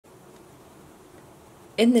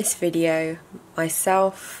In this video,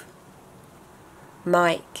 myself,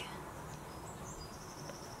 Mike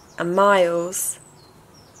and Miles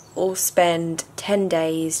all spend 10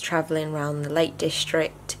 days travelling around the Lake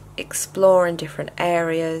District, exploring different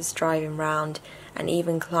areas, driving around and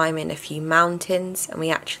even climbing a few mountains, and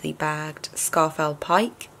we actually bagged Scafell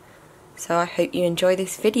pike. So I hope you enjoy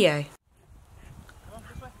this video.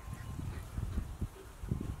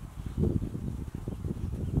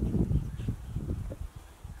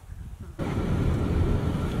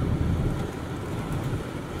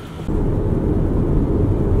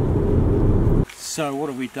 So what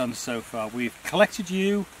have we done so far? We've collected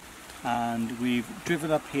you and we've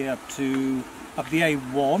driven up here up the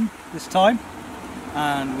A1 this time,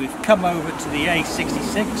 and we've come over to the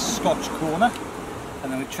A66 Scotch Corner,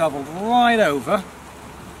 and then we travelled right over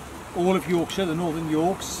all of Yorkshire, the Northern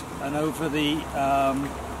Yorks, and over the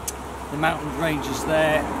mountain ranges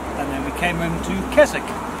there, and then we came into Keswick.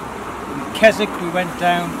 In Keswick we went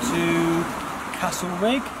down to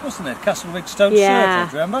Castlerig, wasn't it? Castlerig Stone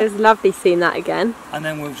Church, remember? It was lovely seeing that again. And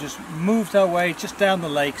then we've just moved our way just down the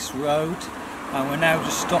Lakes Road, and we're now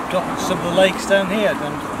just stopped up on some of the lakes down here,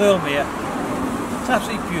 down to Thirlmere. It's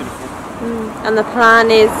absolutely beautiful. And the plan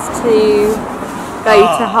is to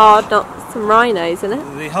go to Hard Knots and Rhinos, isn't it?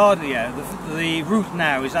 The route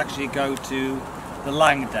now is actually go to the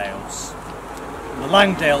Langdales. And the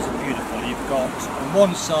Langdales are beautiful. You've got on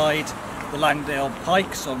one side the Langdale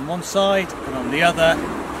Pikes on one side, and on the other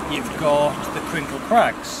you've got the Crinkle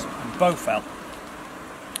Crags and Bowfell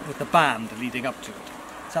with the band leading up to it.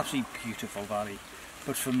 It's absolutely beautiful valley.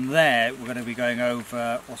 But from there we're going to be going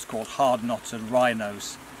over what's called Hard Knots and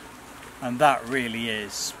Rhinos, and that really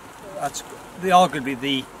is, that's arguably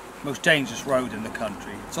the most dangerous road in the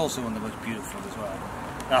country. It's also one of the most beautiful as well.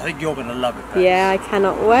 And I think you're going to love it, Beth. Yeah, I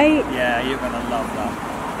cannot wait. Yeah, you're going to love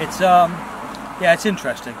that. It's yeah, it's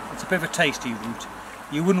interesting. It's a bit of a tasty route.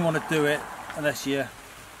 You wouldn't want to do it unless you're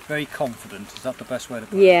very confident. Is that the best way to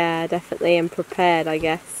put it? Yeah, definitely, and prepared, I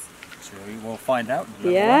guess. So we'll find out.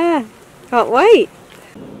 Yeah, can't wait.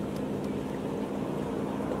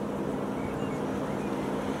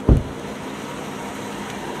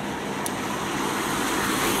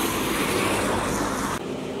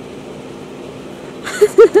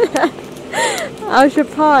 How's your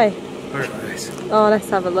pie? Very nice. Oh, let's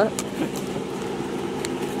have a look.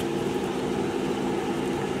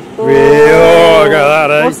 Oh, look at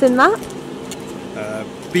that, eh? What's in that?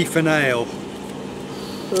 Beef and ale.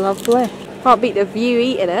 Lovely. Can't beat the view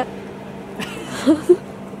eating it.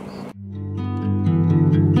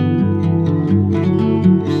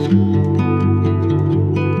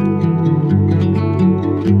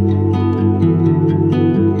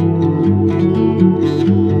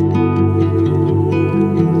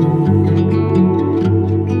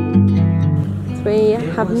 We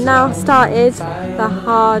have now started the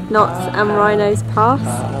Hard Knots and Rhinos Pass.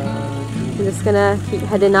 I'm just going to keep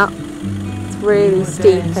heading up. It's really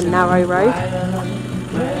steep and narrow road.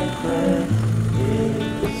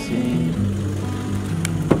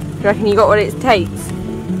 Do you reckon you got what it takes?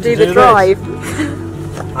 Do the drive?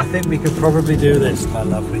 I think we could probably do this, my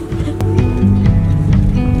lovely.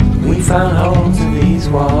 We found holes in these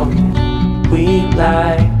walls. We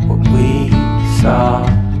like what we saw.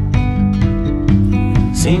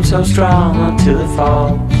 Seems so strong until it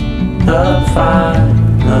falls. The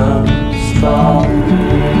final straw. Oh,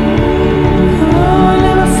 I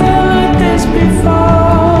never felt like this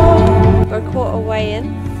before. We're a quarter way in.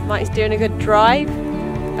 Mike's doing a good drive.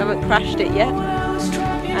 Haven't crashed it yet.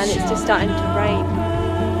 And it's just starting to rain.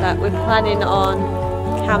 But we're planning on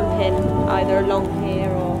camping either along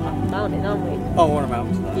here or up the mountain, aren't we? Oh, on a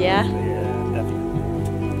mountain. Yeah. Yeah,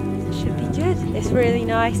 definitely. It should be good. It's really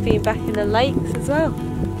nice being back in the lakes as well.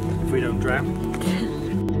 If we don't drown.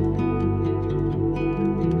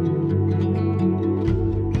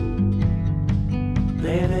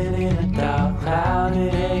 Living in a dark,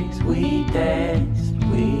 clouded haze. We danced,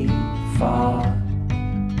 we fought.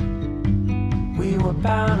 We were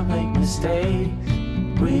bound to make mistakes.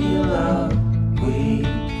 Real love, we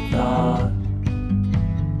thought.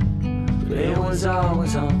 But it was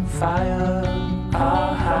always on fire.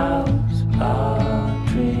 Our house, our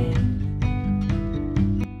dream.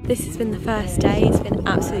 This has been the first day. It's been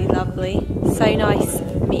absolutely lovely. So nice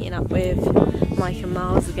meeting up with Mike and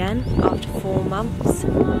Miles again after 4 months.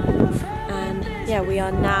 And yeah, we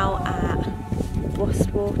are now at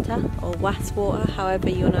Wastwater, or Wastwater, however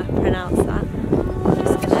you want to pronounce that. I'm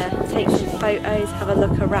just going to take some photos, have a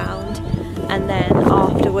look around, and then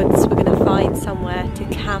afterwards we're going to find somewhere to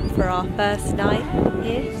camp for our first night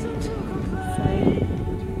here. So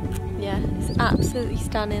yeah, it's absolutely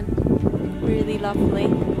stunning, really lovely.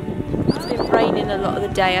 It's been raining a lot of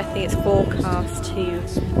the day. I think it's forecast to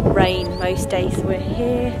rain most days we're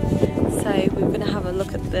here, so we're going to have a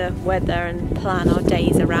look at the weather and plan our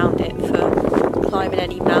days around it for climbing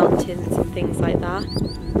any mountains and things like that.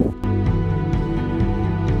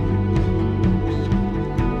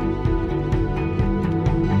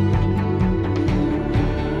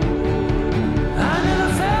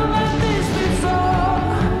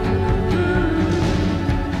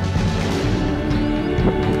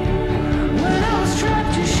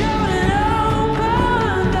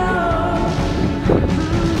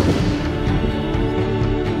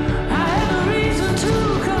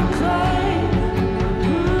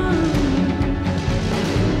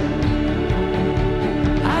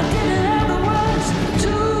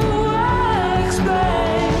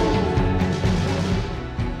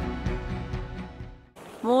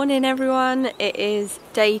 Morning everyone, it is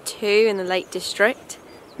day 2 in the Lake District.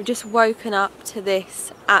 We've just woken up to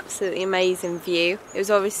this absolutely amazing view. It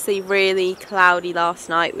was obviously really cloudy last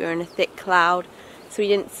night. We were in a thick cloud, so we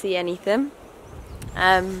didn't see anything.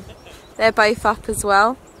 They're both up as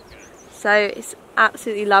well, so it's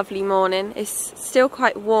absolutely lovely morning. It's still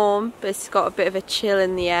quite warm, but it's got a bit of a chill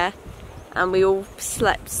in the air, and we all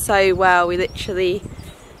slept so well. We literally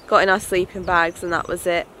got in our sleeping bags and that was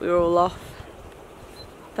it. We were all off.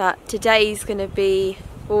 But today's going to be,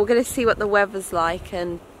 well, we're going to see what the weather's like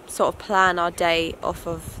and sort of plan our day off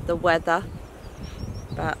of the weather.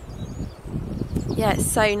 But yeah, it's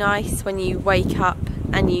so nice when you wake up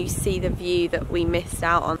and you see the view that we missed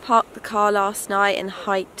out on. Parked the car last night and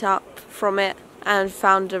hiked up from it and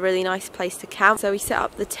found a really nice place to camp. So we set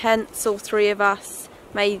up the tents, all 3 of us,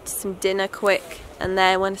 made some dinner quick and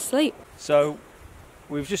then went to sleep. So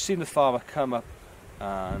we've just seen the farmer come up,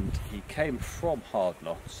 and he came from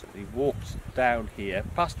Hardknott. He walked down here,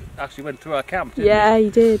 actually went through our camp, didn't he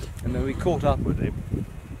did. And then we caught up with him.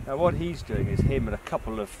 Now what he's doing is him and a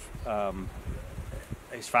couple of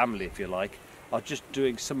his family, if you like, are just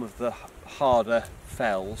doing some of the harder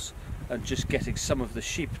fells and just getting some of the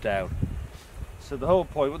sheep down. So the whole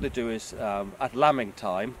point, what they do is at lambing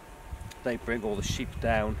time, they bring all the sheep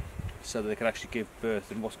down so that they can actually give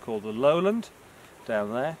birth in what's called the lowland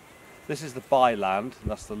down there. This is the byland, and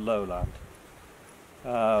that's the lowland.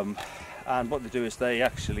 And what they do is they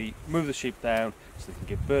actually move the sheep down so they can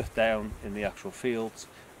give birth down in the actual fields.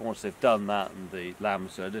 And once they've done that and the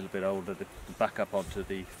lambs are a little bit older, they can back up onto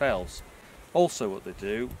the fells. Also what they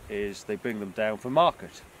do is they bring them down for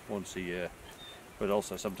market once a year, but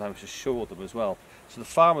also sometimes to shore them as well. So the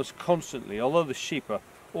farmers constantly, although the sheep are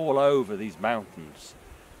all over these mountains,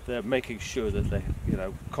 they're making sure that they,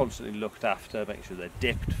 constantly looked after, making sure they're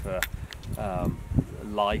dipped for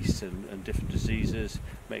lice and different diseases,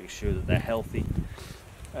 making sure that they're healthy.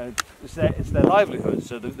 It's their livelihood,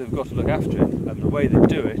 so they've got to look after it. And the way they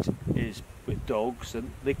do it is with dogs,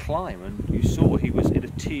 and they climb. And you saw he was in a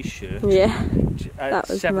t-shirt at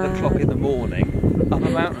 7 o'clock in the morning up a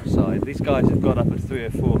mountainside. These guys have got up at 3 or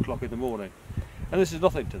 4 o'clock in the morning. And this is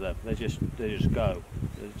nothing to them. They just go.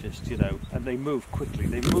 They just, and they move quickly.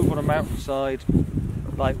 They move on a mountainside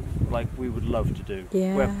like we would love to do.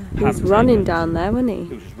 Yeah, he was running down there, wasn't he?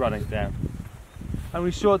 He was just running down. And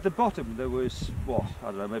we saw at the bottom there was, what, I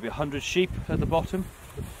don't know, maybe 100 sheep at the bottom.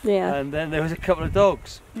 Yeah. And then there was a couple of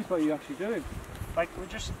dogs. What are you actually doing? Like, we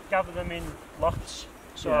just gather them in lots.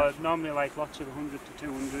 So normally like lots of 100 to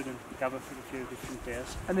 200 and gather for a few different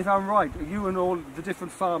days. And if I'm right, you and all the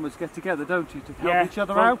different farmers get together, don't you, to help each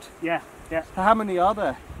other out? Yeah. So how many are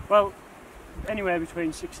there? Well, anywhere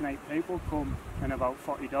between 6 and 8 people come, and about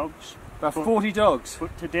 40 dogs. About 40 dogs?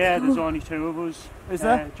 But today there's only 2 of us. Is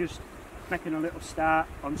there? Just making a little start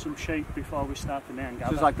on some sheep before we start the main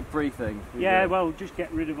gather. So it's like the pre-thing? Yeah, well, just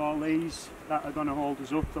get rid of all these that are going to hold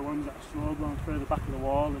us up, the ones that are slow blown through the back of the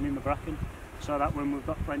wall and in the bracken. So that when we've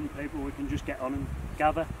got plenty of people, we can just get on and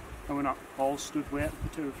gather, and we're not all stood waiting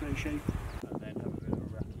for 2 or 3 sheep. And then have a bit of a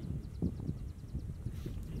recce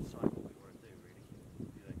inside what we want to do, really.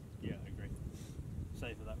 You think? Yeah, I agree.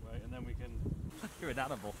 Safer that way, and then we can. You're an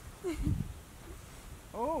animal.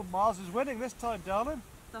 Oh, Mars is winning this time, darling.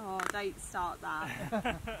 Oh, don't start that.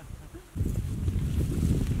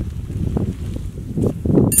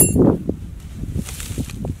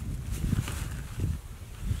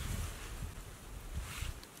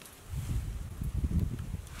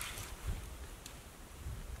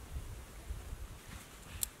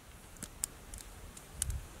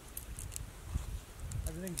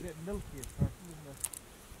 Everything's a bit milky at first, isn't it?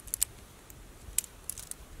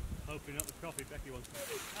 Hoping not the coffee Becky wants.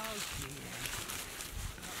 Oh,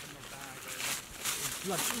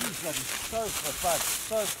 Bloody, so bad,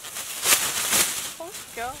 so Oh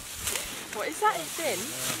god. What is that? It's in?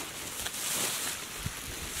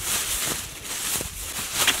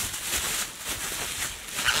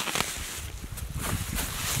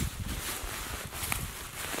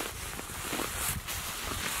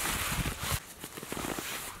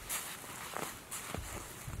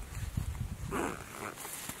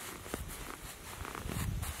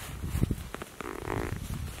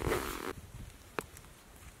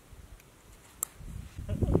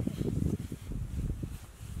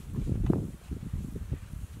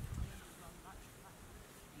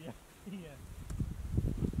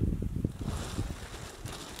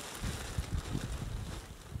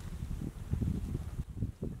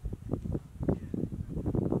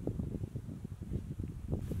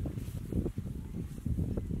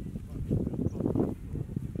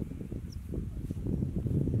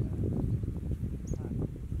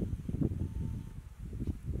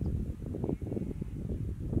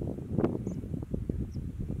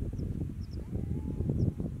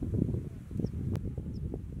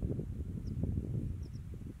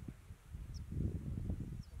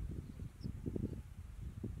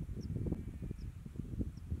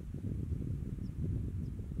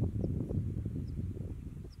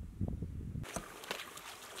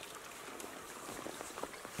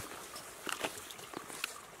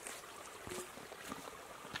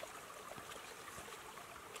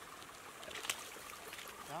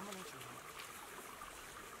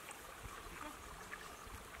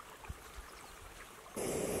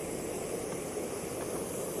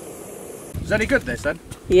 Is that any good, this then?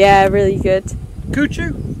 Yeah, really good.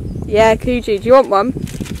 Coochoo? Yeah, Kuju. Do you want one?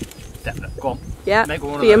 Definitely. Go on. Yeah. Make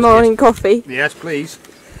one of For your those, morning coffee. Yes, please.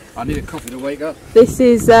 I need a coffee to wake up. This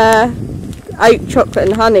is oat chocolate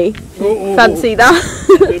and honey. Fancy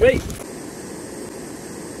that?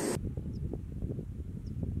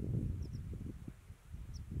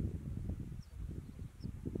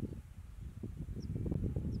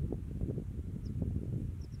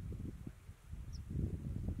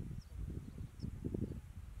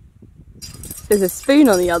 There's a spoon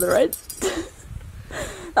on the other end.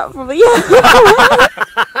 That probably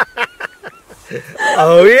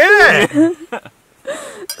Oh yeah!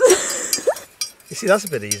 You see, that's a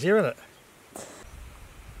bit easier, isn't it?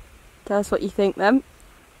 Tell us what you think then.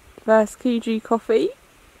 First Kuju coffee.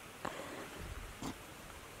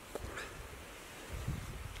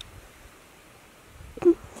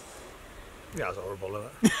 Yeah, that's horrible,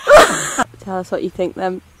 isn't it? Tell us what you think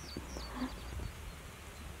then.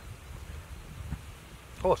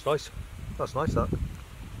 Oh, it's nice. That's nice, that.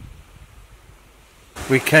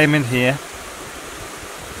 We came in here.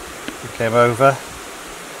 We came over.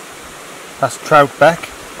 That's Troutbeck.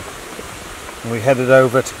 And we headed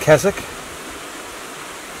over to Keswick.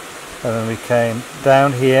 And then we came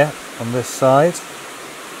down here on this side. Just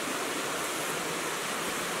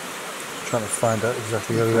trying to find out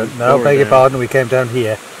exactly where we went. No, beg your pardon, we came down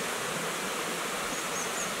here.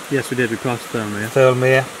 Yes, we did. We crossed Thirlmere.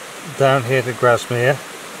 Thirlmere, down here to Grasmere.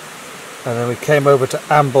 And then we came over to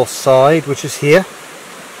Ambleside, which is here.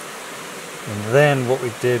 And then what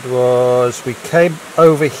we did was we came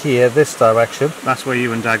over here this direction. That's where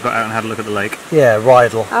you and Dad got out and had a look at the lake. Yeah,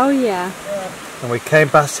 Rydal. Oh yeah. And we came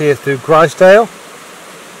past here through Grisdale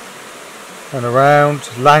and around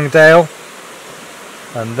Langdale.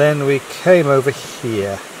 And then we came over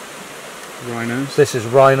here. Rhinos. This is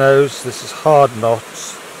Rhinos, this is Hard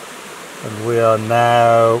Knots. And we are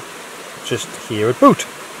now just here at Boot.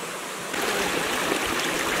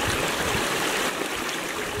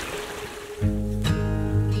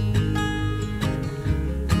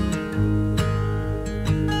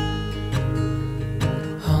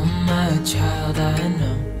 Child, I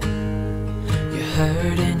know you're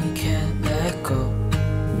hurt and you can't let go.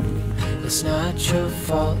 It's not your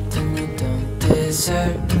fault and you don't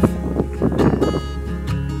deserve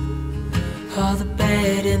all the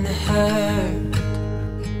bad and the hurt.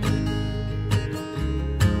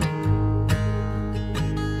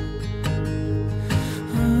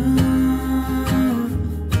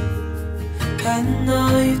 I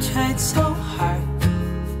know you tried so hard.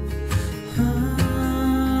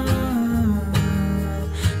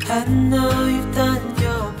 I know you've done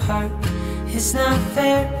your part. It's not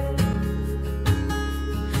fair.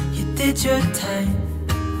 You did your time.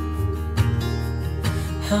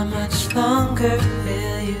 How much longer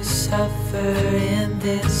will you suffer in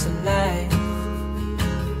this life?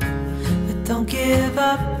 But don't give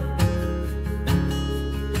up.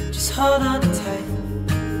 Just hold on tight.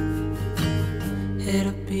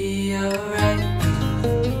 It'll be alright.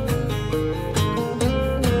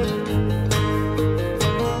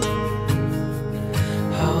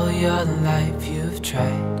 All your life you've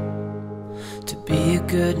tried to be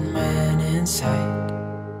good man inside.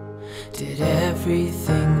 Did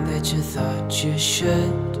everything that you thought you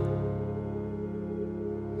should.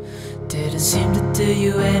 Didn't seem to do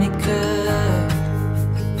you any good.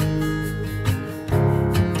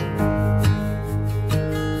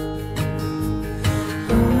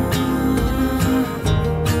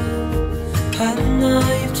 I know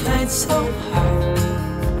you've tried so hard.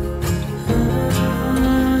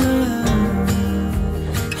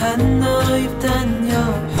 I know you've done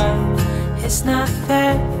your part. It's not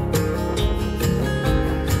fair.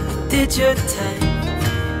 You did your time.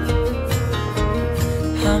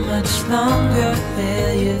 How much longer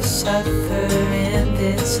will you suffer in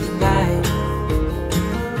this life?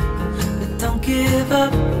 But don't give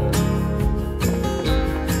up.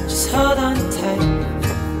 Just hold on tight.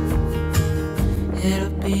 It'll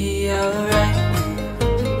be alright.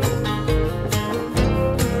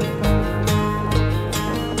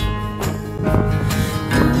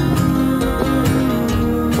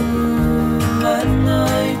 I know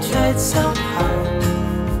you tried so hard.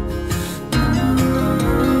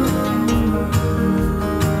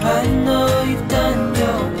 I know you've done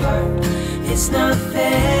your part. It's not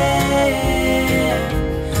fair.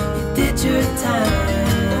 You did your time.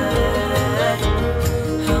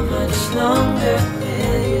 How much longer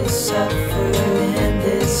will you suffer in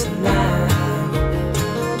this life?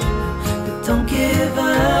 But don't give up.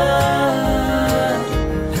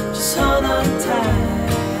 Just hold on tight.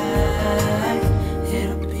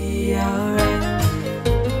 It'll be alright.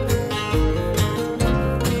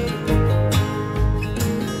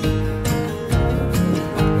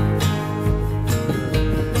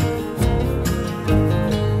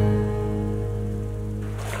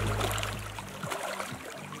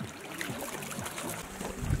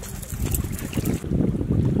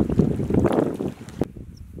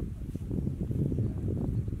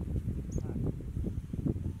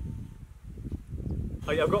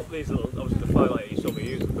 I've got these little, obviously the Firelight you saw me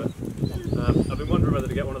using, but I've been wondering whether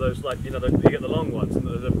to get one of those, like, you know, you get the long ones and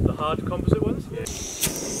the hard composite ones. Yeah.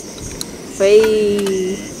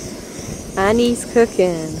 Whee! Annie's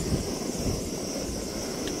cooking.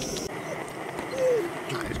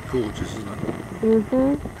 It's gorgeous, isn't it?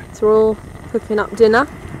 Mm-hmm. So we're all cooking up dinner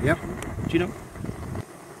Yep. Do you know?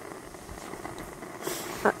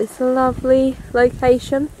 at this lovely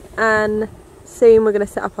location, and soon we're going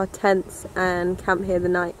to set up our tents and camp here the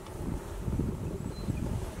night.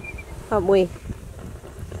 Aren't we?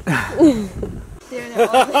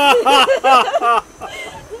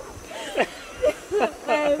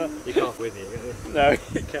 You can't win it. No,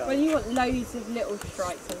 you can't. When you want loads of little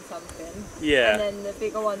stripes on something, Yeah. and then the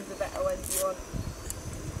bigger ones are better ones, you want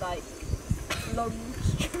like long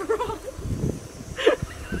stripes.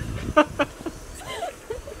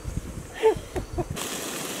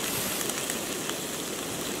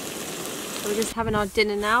 We're just having our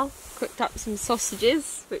dinner now. Cooked up some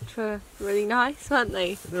sausages, which were really nice, weren't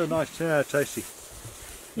they? They were nice, yeah, tasty.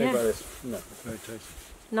 Yeah. Think about this. No, very tasty.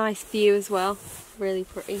 Nice view as well. Really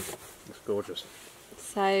pretty. It's gorgeous.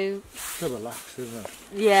 So So relaxed, isn't it?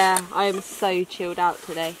 yeah, I am so chilled out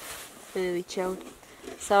today. Really chilled.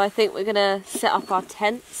 So I think we're gonna set up our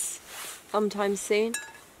tents sometime soon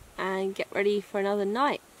and get ready for another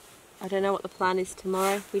night. I don't know what the plan is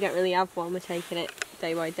tomorrow. We don't really have one. We're taking it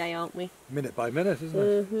day by day, aren't we? Minute by minute, isn't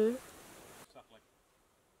it? Mm-hmm.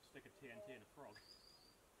 Stick a TNT in a frog.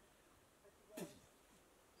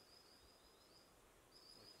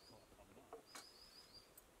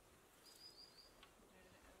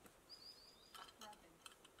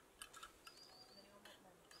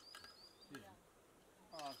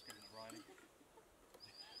 Oh, I'm just giving it Riley.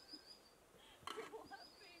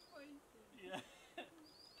 Yeah.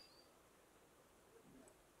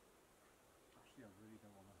 Actually, I really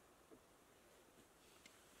don't want to.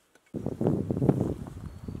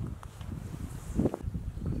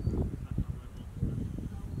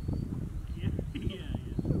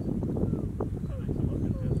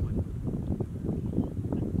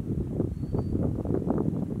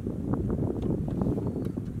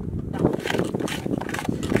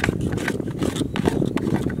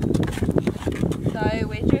 So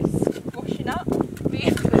we're just washing up,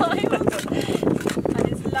 being miles, at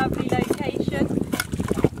this lovely location.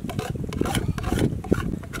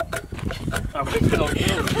 I picked it on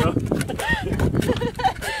film as well.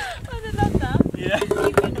 I love that. Yeah.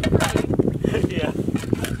 You've been afraid. Yeah.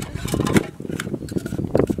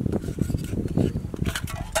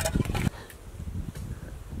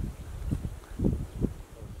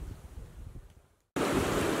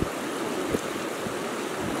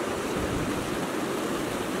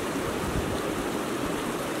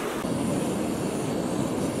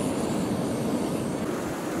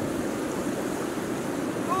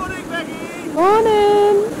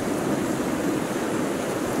 Morning!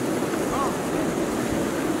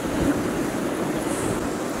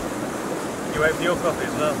 You wait for your coffee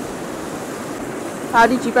as well? How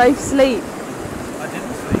did you both sleep? I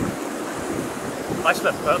didn't sleep. I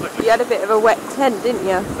slept perfectly. You had a bit of a wet tent, didn't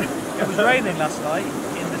you? It was raining last night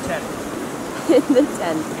in the tent. In the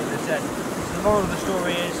tent. In the tent. So the moral of the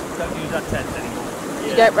story is don't use that tent anymore.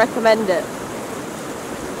 You don't recommend it?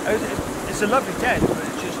 It's a lovely tent, but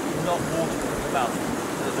it's just not waterproof enough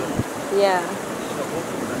at all. Yeah. It's not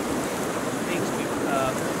waterproof enough. It needs to be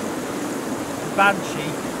the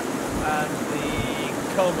Banshee and the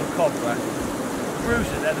Coleman Cobra.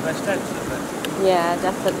 Cruiser, they're the best tents, isn't they? Yeah,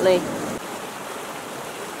 definitely.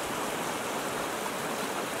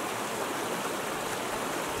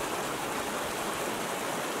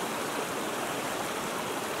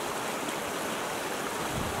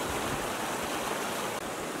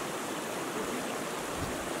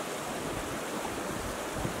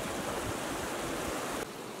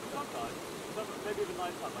 Maybe the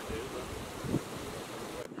night time I do, but...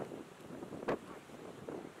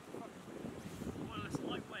 Well, it's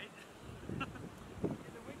lightweight. In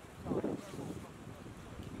the winter time,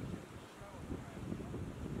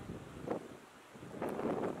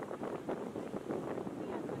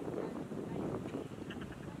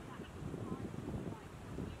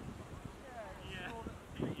 yeah.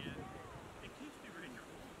 It keeps me really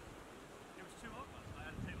cool. It was too hot last night. I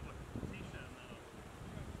had to take my t-shirt and that off.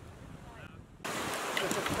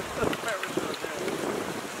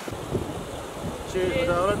 Cheers,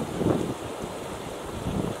 darling.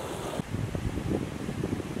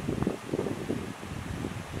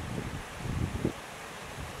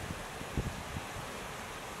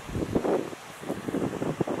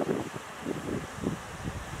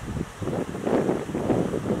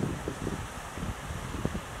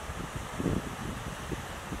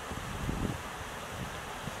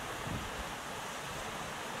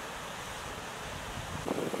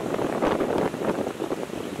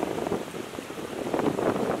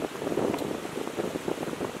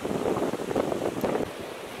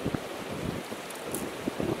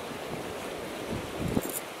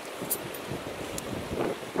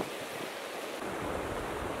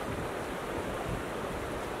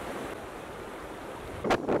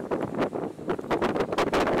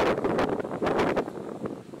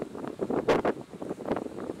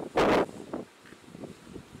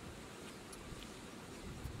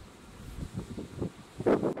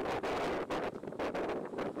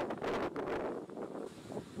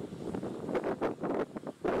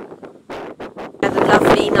 Had a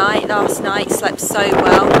lovely night last night, slept so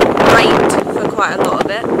well, rained for quite a lot of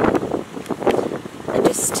it, and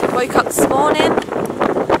just woke up this morning,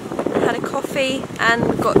 had a coffee and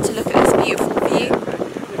got to look at this beautiful view.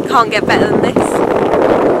 Can't get better than this.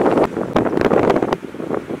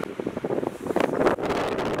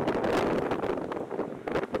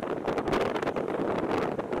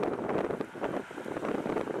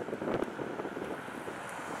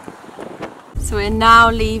 So we're now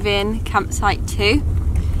leaving campsite 2.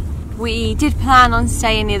 We did plan on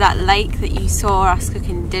staying near that lake that you saw us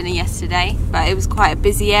cooking dinner yesterday, but it was quite a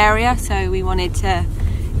busy area, so we wanted to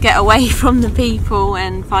get away from the people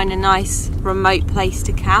and find a nice remote place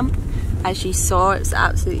to camp. As you saw, it's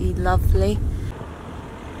absolutely lovely.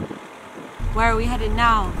 Where are we headed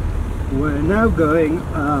now? We're now going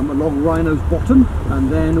along Rhino's Bottom, and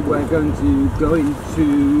then we're going to go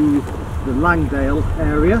into the Langdale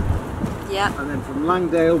area. Yeah. And then from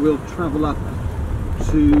Langdale we'll travel up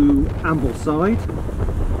to Ambleside,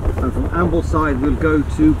 and from Ambleside we'll go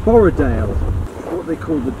to Borrowdale, what they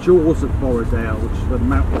call the Jaws of Borrowdale, which the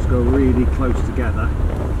mountains go really close together.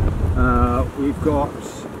 We've got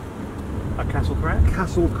A Castle Crag?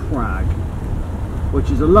 Castle Crag, which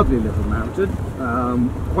is a lovely little mountain,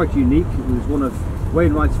 quite unique. It was one of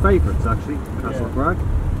Wainwright's favourites actually, Castle Crag.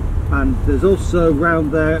 And there's also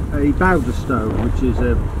round there a Bowder Stone, which is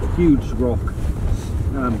a huge rock,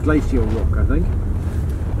 glacial rock I think.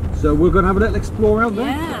 So we're going to have a little explore out there.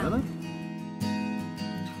 Yeah.